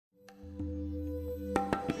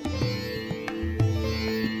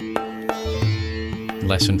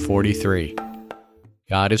Lesson 43.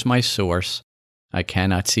 God is my source. I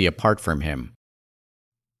cannot see apart from Him.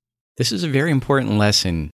 This is a very important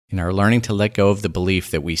lesson in our learning to let go of the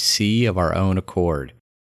belief that we see of our own accord.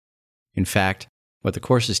 In fact, what the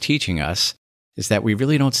Course is teaching us is that we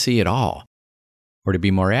really don't see at all. Or to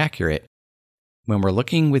be more accurate, when we're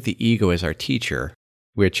looking with the ego as our teacher,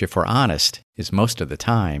 which, if we're honest, is most of the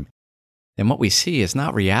time, then what we see is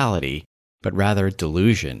not reality, but rather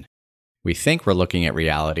delusion. We think we're looking at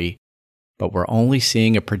reality, but we're only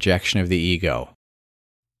seeing a projection of the ego.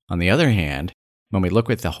 On the other hand, when we look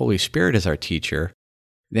with the Holy Spirit as our teacher,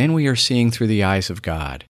 then we are seeing through the eyes of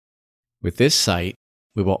God. With this sight,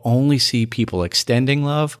 we will only see people extending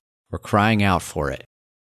love or crying out for it,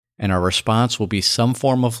 and our response will be some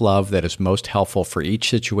form of love that is most helpful for each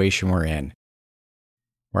situation we're in.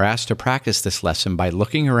 We're asked to practice this lesson by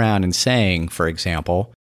looking around and saying, for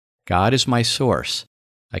example, God is my source.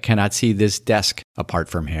 I cannot see this desk apart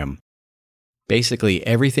from Him. Basically,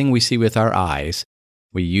 everything we see with our eyes,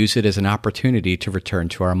 we use it as an opportunity to return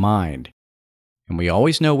to our mind. And we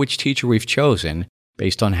always know which teacher we've chosen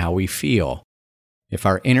based on how we feel. If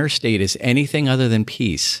our inner state is anything other than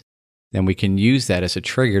peace, then we can use that as a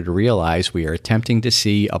trigger to realize we are attempting to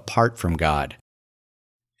see apart from God.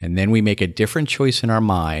 And then we make a different choice in our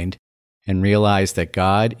mind and realize that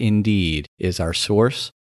God indeed is our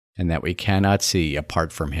source and that we cannot see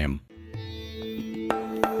apart from Him.